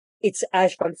It's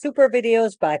Ash from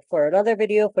SuperVideos back for another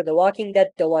video for The Walking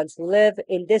Dead, The Ones Who Live.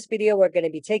 In this video, we're going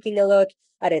to be taking a look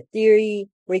at a theory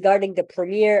regarding the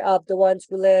premiere of The Ones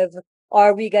Who Live.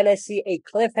 Are we going to see a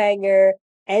cliffhanger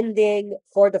ending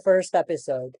for the first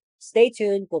episode? Stay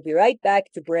tuned. We'll be right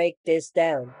back to break this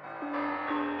down.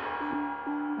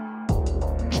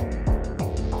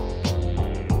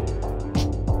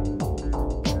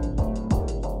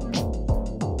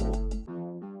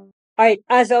 Alright,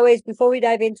 as always, before we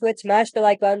dive into it, smash the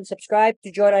like button, subscribe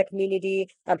to join our community,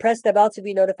 and press the bell to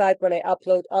be notified when I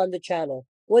upload on the channel.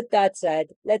 With that said,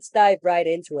 let's dive right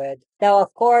into it. Now,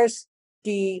 of course,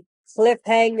 the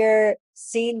cliffhanger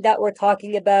scene that we're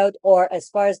talking about, or as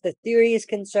far as the theory is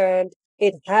concerned,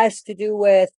 it has to do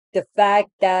with the fact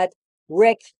that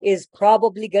Rick is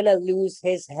probably gonna lose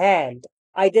his hand.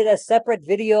 I did a separate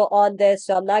video on this,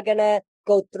 so I'm not gonna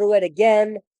go through it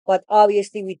again. But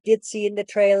obviously, we did see in the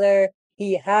trailer,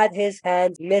 he had his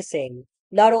hand missing.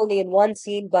 Not only in one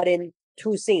scene, but in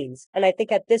two scenes. And I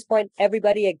think at this point,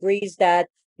 everybody agrees that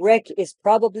Rick is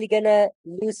probably gonna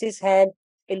lose his hand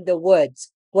in the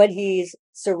woods when he's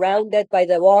surrounded by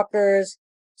the walkers,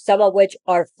 some of which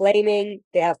are flaming.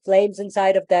 They have flames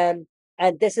inside of them.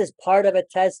 And this is part of a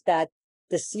test that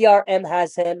the CRM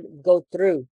has him go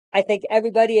through. I think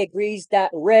everybody agrees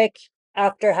that Rick,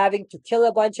 after having to kill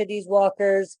a bunch of these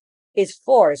walkers, is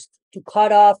forced to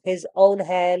cut off his own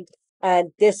hand.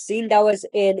 And this scene that was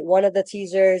in one of the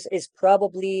teasers is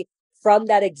probably from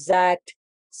that exact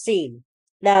scene.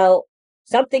 Now,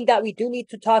 something that we do need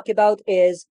to talk about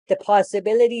is the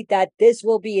possibility that this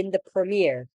will be in the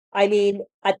premiere. I mean,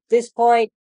 at this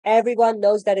point, everyone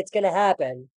knows that it's going to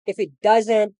happen. If it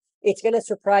doesn't, it's going to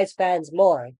surprise fans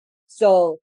more.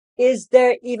 So, is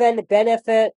there even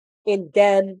benefit in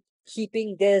them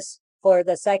keeping this for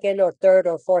the second or third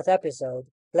or fourth episode,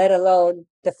 let alone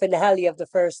the finale of the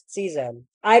first season?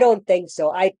 I don't think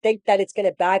so. I think that it's going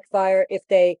to backfire if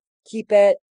they keep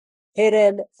it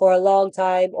hidden for a long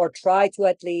time, or try to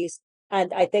at least.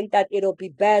 And I think that it'll be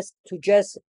best to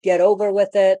just get over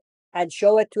with it and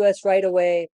show it to us right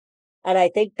away. And I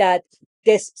think that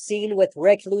this scene with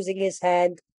Rick losing his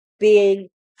hand being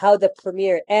how the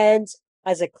premiere ends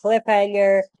as a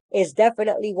cliffhanger is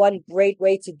definitely one great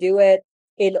way to do it,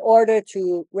 in order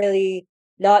to really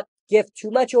not give too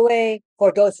much away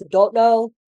for those who don't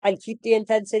know, and keep the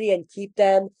intensity and keep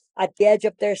them at the edge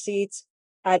of their seats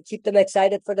and keep them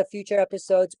excited for the future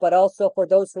episodes. But also for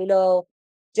those who know,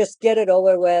 just get it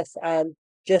over with and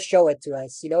just show it to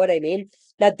us. You know what I mean?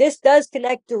 Now, this does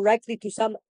connect directly to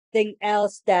something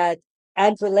else that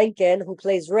Andrew Lincoln, who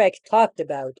plays Rick, talked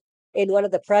about in one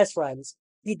of the press runs.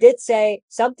 He did say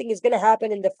something is going to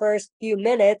happen in the first few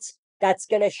minutes that's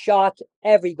going to shock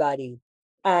everybody.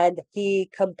 And he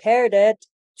compared it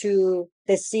to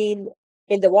the scene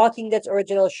in The Walking Dead's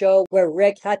original show where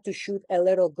Rick had to shoot a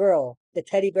little girl, the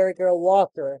teddy bear girl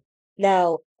Walker.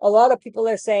 Now, a lot of people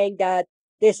are saying that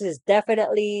this is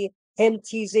definitely him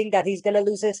teasing that he's going to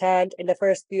lose his hand in the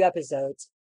first few episodes.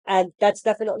 And that's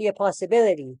definitely a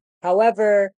possibility.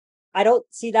 However, I don't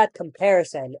see that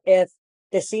comparison. If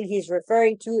the scene he's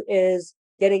referring to is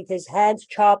getting his hands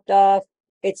chopped off,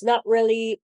 it's not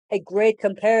really a great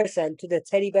comparison to the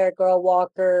teddy bear girl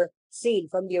Walker scene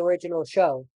from the original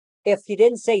show. If he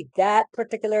didn't say that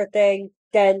particular thing,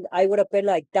 then I would have been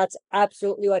like, that's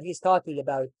absolutely what he's talking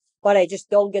about. But I just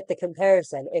don't get the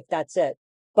comparison if that's it.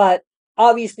 But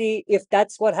obviously, if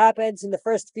that's what happens in the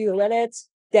first few minutes,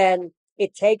 then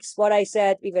it takes what I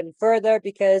said even further,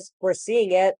 because we're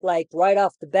seeing it like right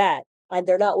off the bat, and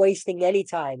they're not wasting any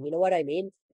time. You know what I mean?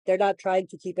 They're not trying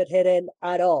to keep it hidden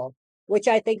at all, which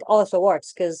I think also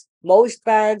works, because most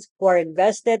fans who are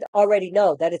invested already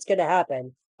know that it's going to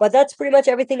happen. But that's pretty much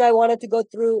everything I wanted to go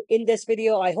through in this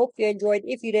video. I hope you enjoyed.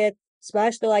 If you did,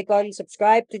 smash the like button,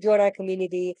 subscribe to join our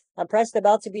community, and press the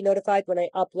bell to be notified when I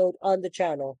upload on the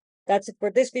channel. That's it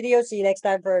for this video. See you next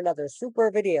time for another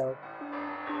super video.